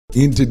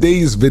In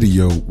today's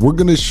video, we're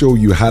going to show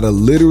you how to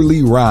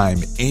literally rhyme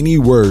any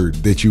word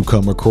that you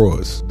come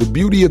across. The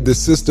beauty of the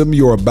system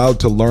you're about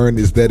to learn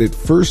is that it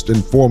first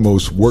and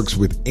foremost works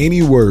with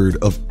any word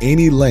of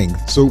any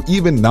length, so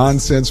even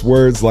nonsense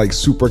words like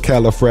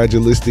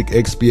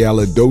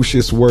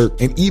supercalifragilisticexpialidocious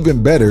work, and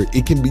even better,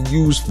 it can be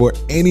used for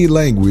any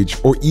language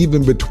or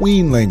even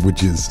between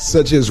languages,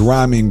 such as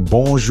rhyming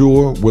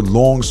bonjour with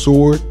long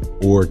sword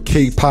or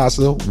que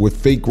pasa with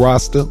fake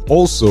rasta.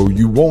 Also,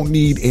 you won't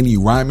need any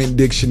rhyming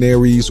dictionaries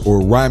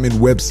or rhyming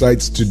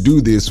websites to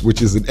do this,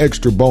 which is an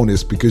extra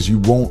bonus because you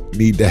won't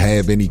need to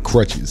have any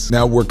crutches.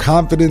 Now, we're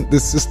confident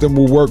this system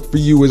will work for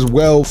you as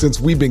well,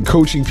 since we've been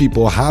coaching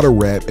people how to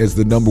rap as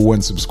the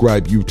 #1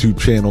 subscribed YouTube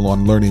channel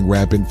on learning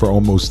rapping for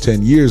almost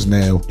 10 years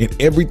now, and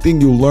everything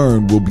you'll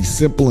learn will be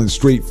simple and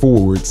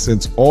straightforward,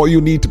 since all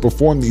you need to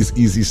perform these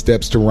easy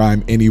steps to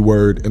rhyme any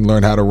word and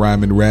learn how to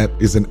rhyme and rap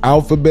is an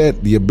alphabet,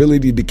 the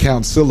ability to count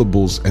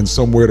syllables, and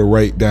somewhere to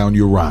write down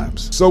your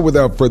rhymes. So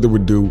without further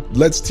ado,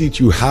 let's teach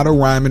you how to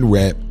rhyme and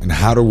rap and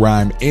how to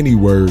rhyme any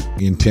word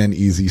in 10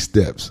 easy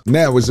steps.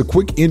 Now, as a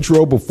quick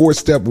intro before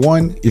step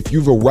 1, if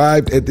you've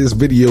arrived at this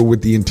video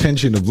with the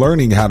intention of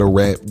learning how to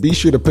rap, be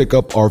sure to pick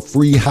up our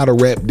free How to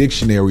Rap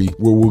dictionary,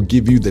 where we'll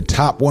give you the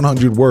top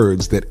 100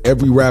 words that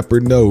every rapper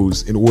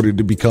knows in order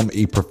to become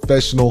a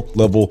professional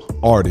level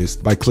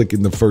artist by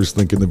clicking the first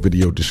link in the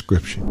video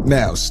description.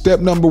 Now,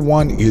 step number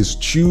 1 is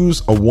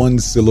choose a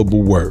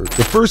one-syllable word.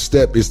 The first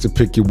step is to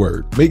pick your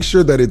word. Make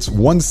sure that it's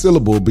one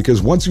syllable,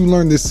 because once you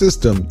learn this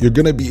system, you're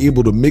going to be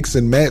able to mix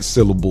and match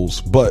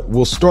syllables, but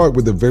we'll start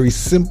with a very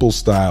simple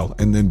style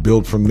and then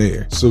build from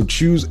there. So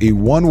choose a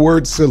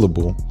one-word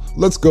syllable.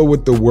 Let's go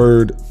with the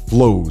word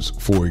flows,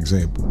 for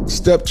example.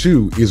 Step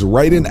 2 is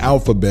write an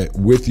alphabet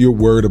with your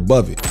word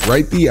above it.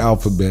 Write the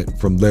alphabet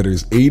from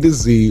letters A to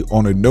Z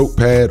on a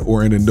notepad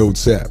or in a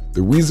notes app.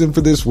 The reason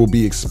for this will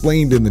be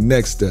explained in the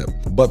next step,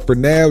 but for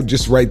now,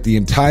 just write the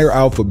entire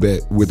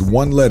alphabet with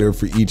one letter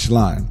for each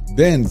line.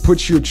 Then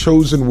put your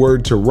chosen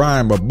word to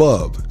rhyme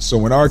above.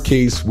 So in our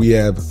case, we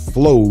have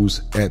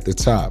flows at the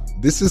top.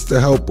 This is to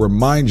help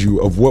remind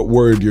you of what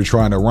word you're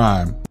trying to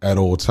rhyme at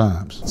all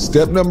times.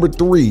 Step number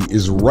 3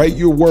 is write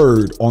your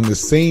word on the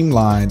same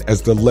line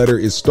as the letter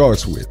it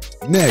starts with.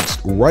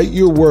 Next, write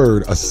your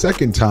word a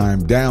second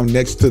time down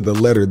next to the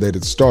letter that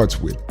it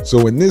starts with.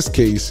 So in this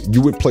case,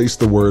 you would place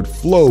the word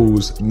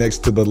flows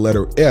next to the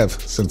letter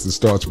F, since it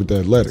starts with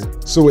that letter.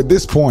 So at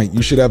this point,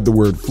 you should have the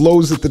word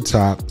flows at the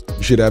top,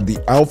 you should have the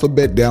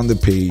alphabet down the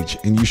page,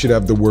 and you should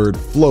have the word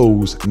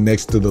flows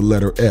next to the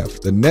letter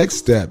F. The next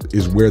step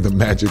is where the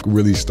magic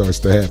really starts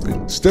to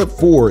happen. Step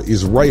 4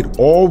 is write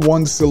all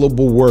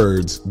one-syllable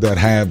words that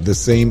have the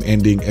same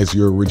ending as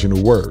your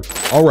original word.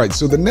 All right,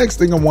 so the next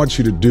thing I want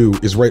you to do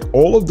is write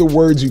all of the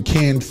words you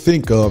can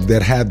think of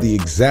that have the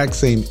exact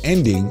same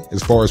ending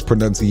as far as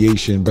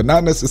pronunciation, but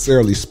not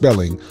necessarily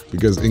spelling,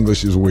 because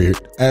English is weird,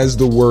 as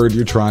the word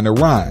you're trying to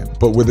rhyme,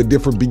 but with a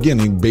different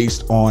beginning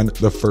based on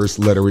the first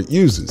letter it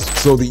uses.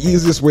 So the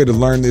easiest way to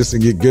learn this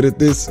and get good at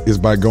this is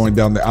by going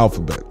down the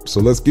alphabet.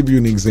 So let's give you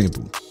an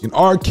example. In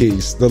our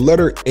case, the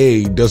letter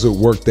A doesn't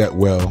work that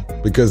well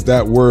because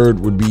that word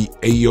would be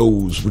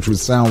Ayos, which would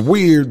sound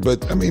weird,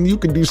 but I mean, you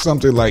could do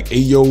something like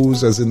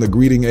Ayos as in the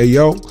greeting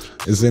Ayo,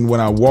 as in when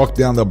I walk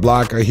down the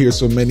block, I hear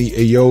so many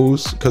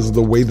Ayos because of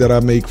the way that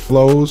I make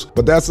flows,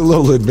 but that's a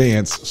little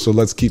advanced, so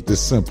let's keep this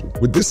simple.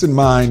 With this in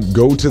mind,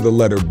 go to the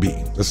letter B.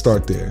 Let's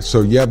start there.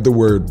 So you have the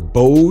word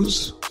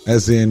bows,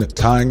 as in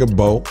tying a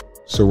bow.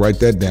 So write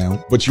that down.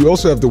 But you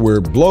also have the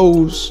word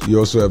blows. You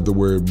also have the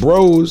word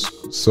bros.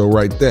 So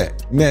write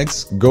that.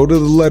 Next, go to the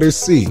letter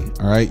C.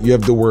 All right. You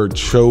have the word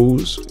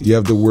chose. You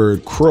have the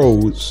word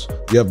crows.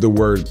 You have the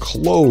word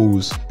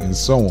close, and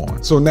so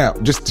on. So now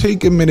just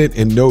take a minute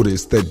and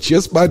notice that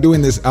just by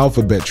doing this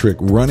alphabet trick,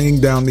 running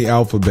down the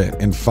alphabet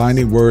and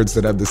finding words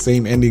that have the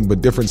same ending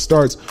but different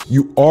starts,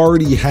 you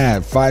already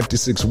have 5 to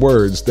 6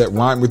 words that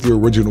rhyme with your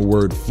original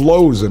word,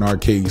 flows in our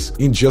case,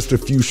 in just a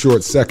few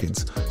short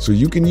seconds. So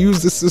you can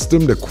use the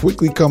system to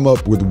quickly come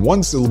up with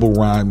one-syllable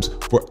rhymes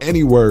for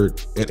any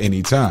word at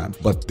any time.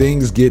 But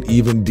things get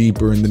even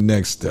deeper in the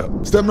next step.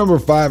 Step number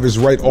 5 is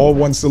write all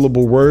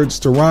one-syllable words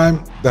to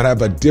rhyme that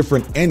have a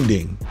different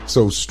ending.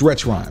 So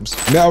stretch rhymes.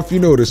 Now, if you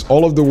notice,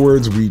 all of the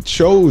words we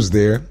chose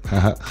there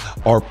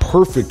are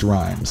perfect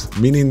rhymes,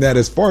 meaning that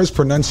as far as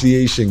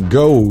pronunciation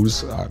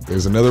goes,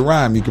 there's another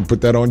rhyme, you can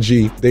put that on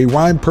G. They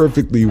rhyme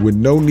perfectly with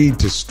no need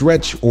to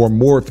stretch or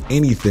morph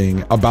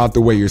anything about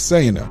the way you're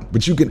saying them.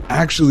 But you can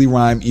actually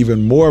rhyme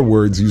even more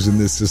words using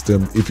this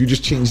system if you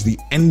just change the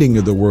ending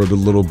of the word a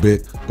little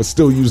bit, but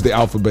still use the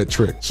alphabet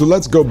trick. So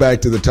let's go back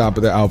to the top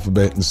of the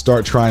alphabet and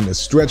start trying to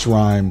stretch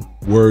rhyme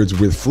words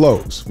with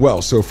flows.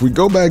 Well, so if we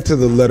go back to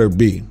the letter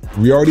B,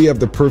 we already have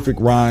the perfect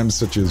rhymes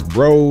such as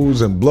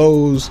bros and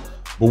blows,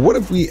 but what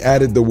if we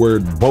added the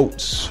word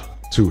boats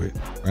to it,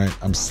 right?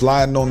 I'm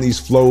sliding on these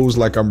flows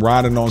like I'm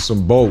riding on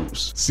some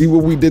bows. See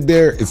what we did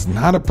there? It's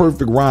not a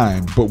perfect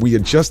rhyme, but we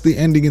adjust the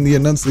ending and the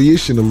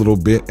enunciation a little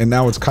bit, and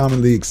now it's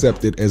commonly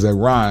accepted as a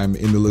rhyme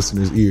in the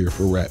listener's ear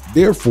for rap.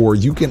 Therefore,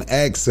 you can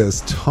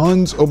access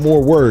tons of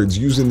more words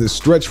using this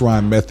stretch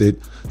rhyme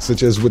method,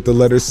 such as with the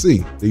letter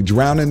C. They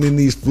drowning in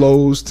these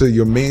flows till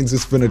your man's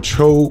is finna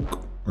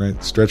choke,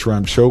 right? Stretch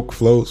rhyme choke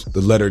flows.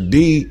 The letter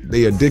D,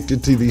 they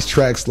addicted to these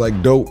tracks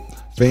like dope.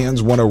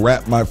 Fans want to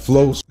rap my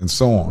flows, and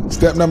so on.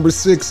 Step number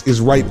 6 is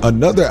write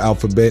another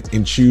alphabet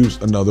and choose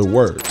another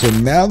word. So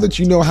now that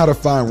you know how to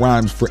find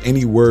rhymes for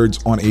any words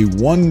on a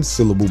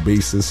one-syllable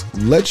basis,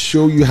 let's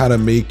show you how to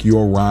make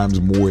your rhymes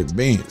more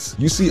advanced.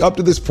 You see, up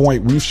to this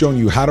point, we've shown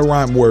you how to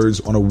rhyme words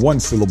on a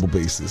one-syllable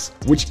basis,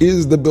 which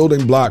is the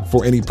building block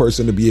for any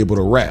person to be able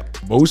to rap.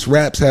 Most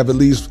raps have at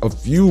least a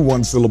few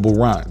one-syllable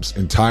rhymes.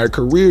 Entire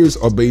careers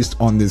are based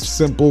on this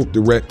simple,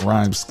 direct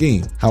rhyme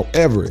scheme.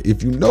 However,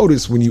 if you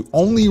notice, when you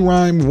only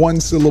rhyme one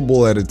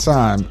syllable at a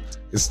time,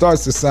 it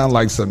starts to sound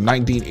like some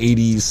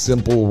 1980s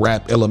simple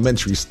rap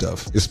elementary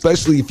stuff,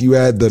 especially if you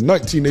add the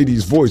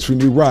 1980s voice when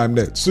you rhyme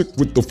that sick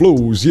with the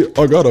flows, yeah,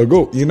 I gotta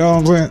go, you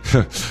know what I'm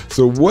saying?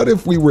 So what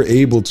if we were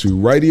able to,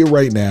 right here,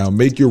 right now,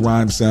 make your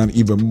rhyme sound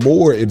even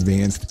more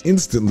advanced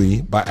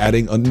instantly by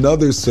adding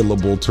another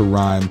syllable to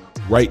rhyme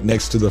right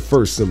next to the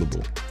first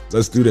syllable?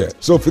 Let's do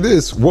that. So for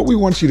this, what we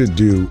want you to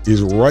do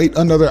is write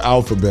another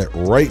alphabet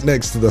right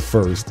next to the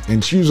first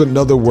and choose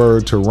another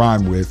word to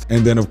rhyme with,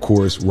 and then of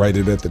course write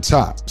it at the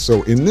top.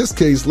 So in this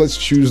case, let's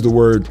choose the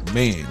word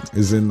man,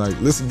 as in like,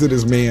 listen to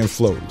this man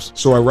flows.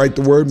 So I write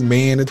the word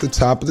man at the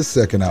top of the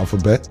second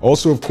alphabet.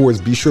 Also, of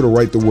course, be sure to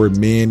write the word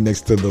man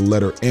next to the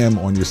letter M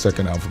on your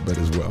second alphabet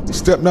as well.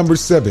 Step number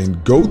 7,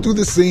 go through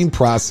the same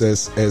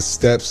process as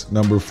steps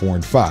number 4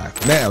 and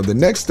 5. Now, the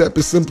next step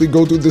is simply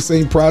go through the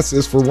same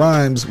process for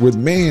rhymes with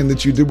man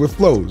that you did with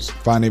flows,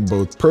 finding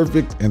both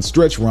perfect and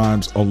stretch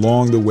rhymes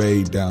along the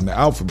way down the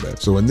alphabet.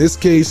 So in this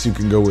case, you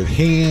can go with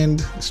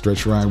hand,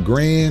 stretch rhyme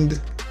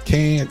grand,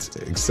 can't,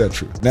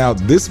 etc. Now,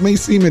 this may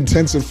seem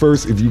intense at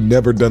first if you've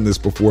never done this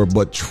before,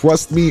 but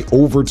trust me,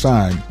 over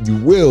time, you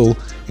will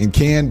and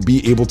can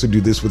be able to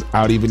do this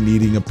without even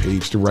needing a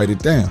page to write it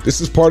down.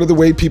 This is part of the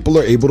way people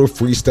are able to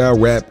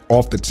freestyle rap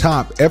off the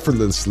top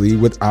effortlessly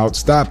without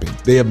stopping.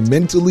 They have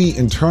mentally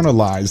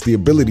internalized the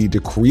ability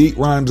to create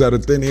rhymes out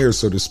of thin air,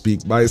 so to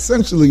speak, by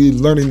essentially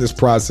learning this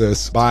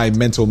process by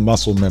mental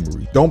muscle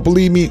memory. Don't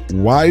believe me?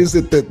 Why is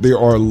it that there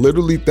are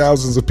literally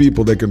thousands of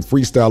people that can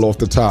freestyle off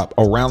the top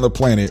around the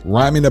planet,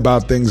 rhyming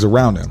about things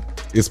around them?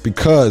 It's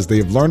because they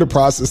have learned a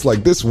process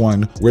like this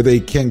one where they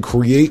can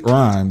create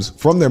rhymes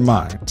from their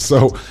mind.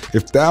 So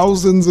if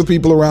thousands of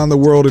people around the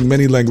world in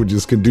many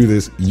languages can do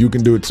this, you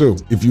can do it too.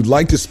 If you'd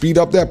like to speed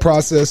up that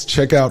process,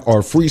 check out our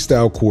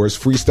freestyle course,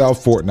 Freestyle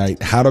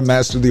Fortnite, How to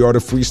Master the Art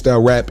of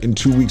Freestyle Rap in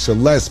 2 weeks or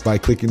less, by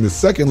clicking the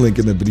second link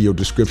in the video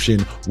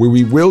description, where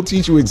we will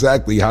teach you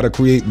exactly how to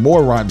create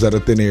more rhymes out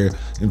of thin air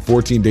in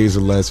 14 days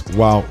or less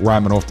while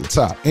rhyming off the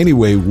top.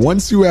 Anyway,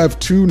 once you have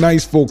 2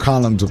 nice full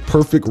columns of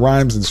perfect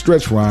rhymes and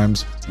stretch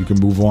rhymes, you can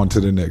move on to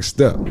the next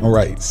step. All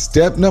right,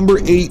 step number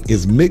 8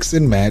 is mix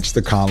and match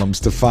the columns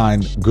to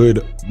find good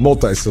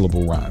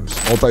multisyllable rhymes.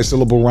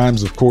 Multisyllable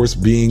rhymes, of course,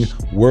 being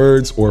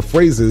words or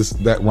phrases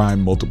that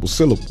rhyme multiple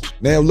syllables.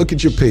 Now look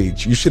at your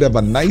page. You should have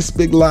a nice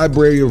big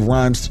library of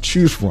rhymes to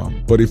choose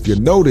from. But if you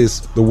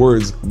notice, the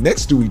words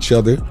next to each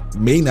other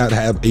may not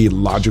have a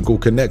logical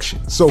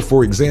connection. So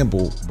for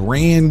example,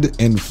 brand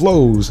and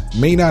flows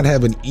may not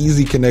have an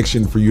easy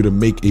connection for you to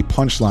make a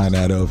punchline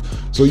out of.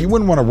 So you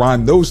wouldn't want to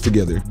rhyme those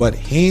together. But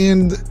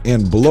hand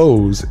and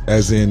blows,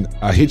 as in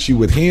I hit you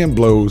with hand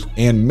blows,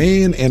 and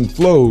man and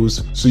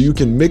flows, so you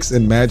can mix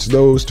and match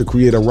those to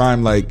create a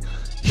rhyme like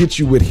hit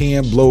you with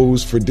hand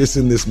blows for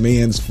dissing this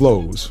man's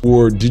flows.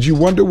 Or did you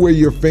wonder where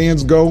your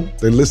fans go?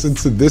 They listen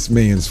to this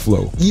man's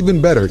flow.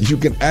 Even better, you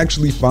can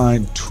actually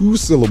find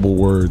 2-syllable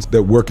words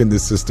that work in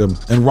this system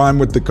and rhyme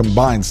with the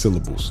combined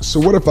syllables. So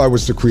what if I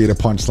was to create a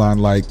punchline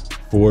like,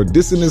 for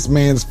dissing this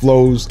man's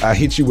flows, I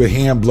hit you with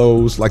hand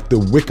blows like the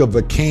wick of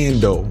a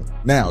candle.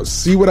 Now,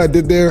 see what I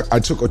did there? I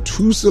took a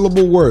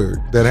 2-syllable word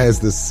that has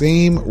the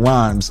same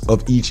rhymes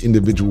of each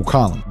individual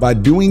column. By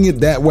doing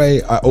it that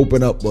way, I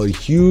open up a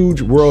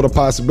huge world of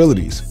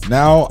possibilities.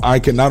 Now, I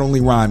can not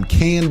only rhyme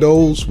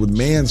candles with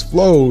man's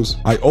flows,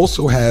 I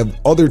also have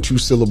other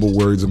 2-syllable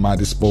words at my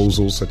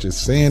disposal, such as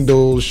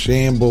sandals,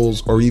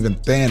 shambles, or even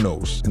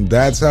Thanos. And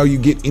that's how you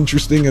get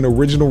interesting and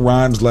original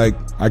rhymes like,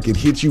 I could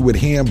hit you with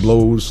hand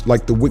blows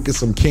like the wick of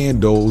some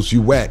candles,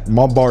 you whack,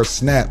 my bar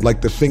snap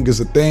like the fingers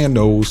of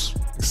Thanos,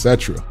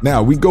 etc.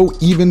 Now, we go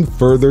even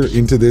further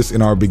into this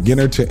in our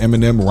Beginner to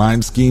Eminem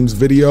Rhyme Schemes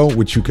video,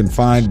 which you can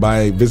find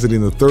by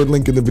visiting the 3rd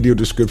link in the video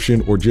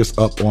description or just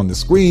up on the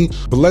screen.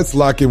 But let's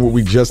lock in what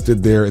we just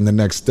did there in the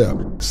next step.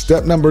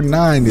 Step number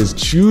 9 is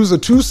choose a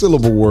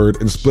 2-syllable word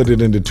and split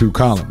it into 2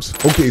 columns.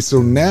 Okay,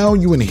 so now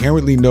you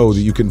inherently know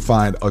that you can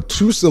find a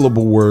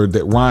 2-syllable word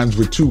that rhymes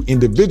with 2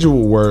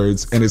 individual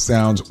words, and it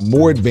sounds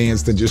more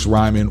advanced than just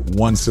rhyming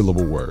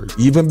 1-syllable word.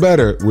 Even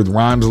better, with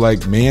rhymes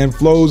like man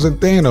flows and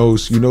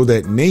Thanos, you know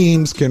that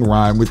names can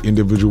rhyme with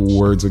individual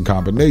words in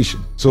combination.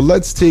 So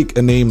let's take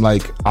a name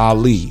like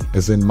Ali,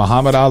 as in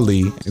Muhammad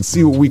Ali, and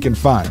see what we can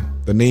find.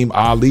 The name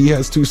Ali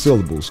has 2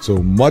 syllables. So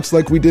much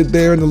like we did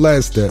there in the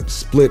last step,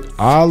 split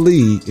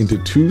Ali into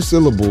 2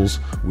 syllables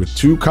with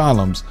 2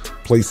 columns,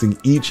 placing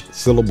each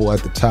syllable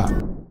at the top.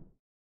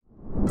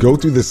 Go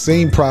through the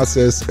same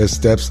process as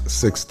steps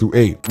 6 through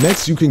 8.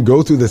 Next, you can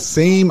go through the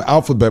same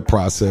alphabet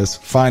process,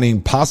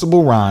 finding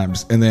possible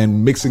rhymes and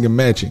then mixing and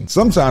matching.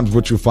 Sometimes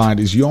what you'll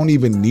find is you don't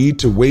even need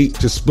to wait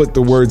to split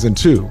the words in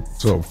 2.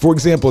 So for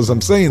example, as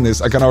I'm saying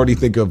this, I can already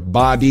think of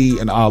Badi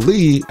and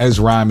Ali as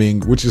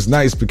rhyming, which is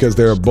nice because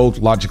they're both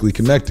logically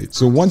connected.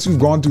 So once you've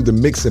gone through the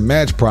mix and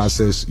match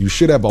process, you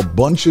should have a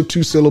bunch of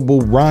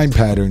 2-syllable rhyme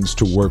patterns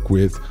to work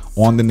with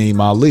on the name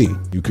Ali.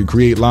 You can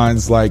create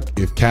lines like,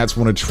 if cats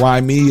want to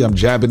try me, I'm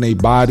jabbing a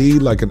body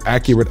like an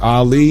accurate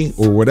Ali,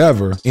 or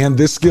whatever. And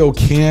this skill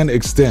can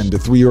extend to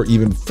 3 or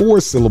even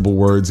 4-syllable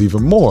words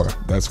even more.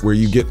 That's where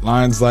you get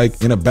lines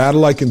like, in a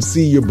battle I can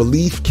see your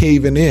belief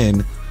caving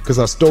in, because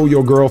I stole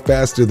your girl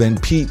faster than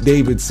Pete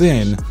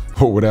Davidson,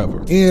 or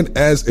whatever. And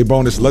as a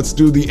bonus, let's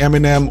do the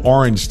Eminem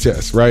orange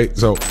test, right?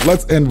 So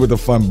let's end with a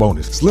fun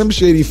bonus. Slim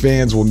Shady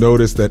fans will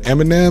notice that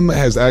Eminem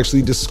has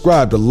actually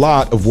described a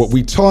lot of what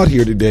we taught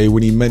here today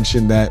when he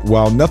mentioned that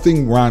while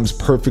nothing rhymes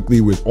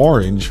perfectly with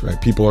orange, right?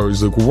 People are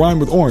always like, well,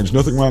 rhyme with orange,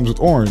 nothing rhymes with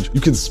orange.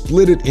 You can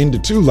split it into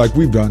 2 like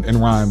we've done and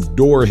rhyme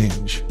door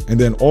hinge. And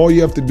then all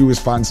you have to do is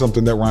find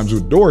something that rhymes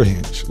with door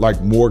hinge,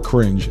 like more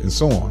cringe and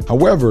so on.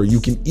 However,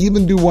 you can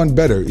even do one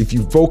better if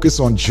you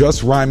focus on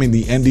just rhyming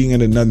the ending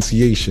and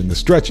enunciation, the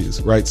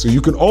stretches, right? So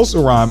you can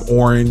also rhyme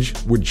orange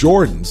with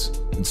Jordans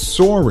and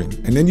soaring,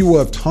 and then you will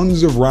have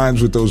tons of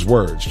rhymes with those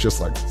words, just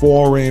like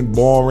foreign,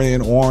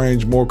 boring,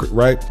 orange, more,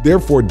 right?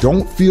 Therefore,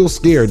 don't feel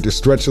scared to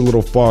stretch a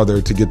little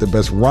farther to get the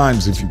best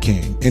rhymes if you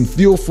can. And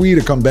feel free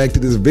to come back to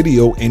this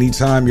video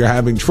anytime you're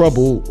having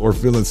trouble or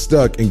feeling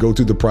stuck and go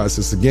through the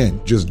process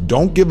again. Just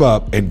don't give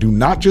up, and do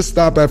not just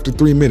stop after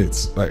 3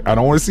 minutes. Like, I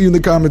don't want to see in the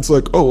comments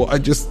like, oh,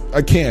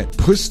 I can't.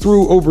 Push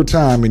through over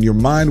time and your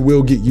mind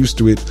will get used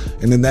to it.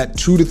 And then that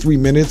 2 to 3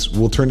 minutes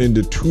will turn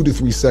into 2 to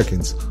 3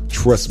 seconds.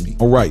 Trust me.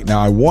 All right,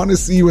 now I want to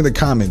see you in the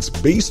comments.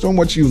 Based on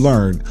what you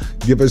learned,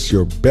 give us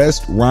your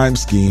best rhyme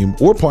scheme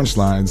or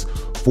punchlines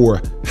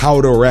for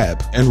how to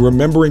rap, and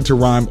remembering to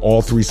rhyme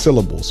all 3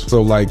 syllables.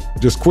 So like,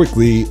 just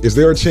quickly, is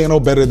there a channel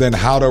better than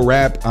How to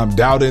Rap? I'm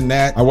doubting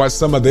that. I watched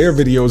some of their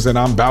videos and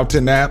I'm about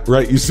to nap,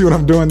 right? You see what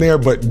I'm doing there,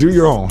 but do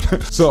your own.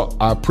 So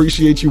I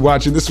appreciate you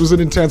watching. This was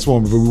an intense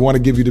one, but we want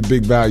to give you the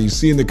big value.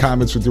 See you in the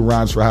comments with your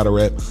rhymes for How to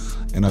Rap,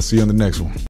 and I'll see you on the next one.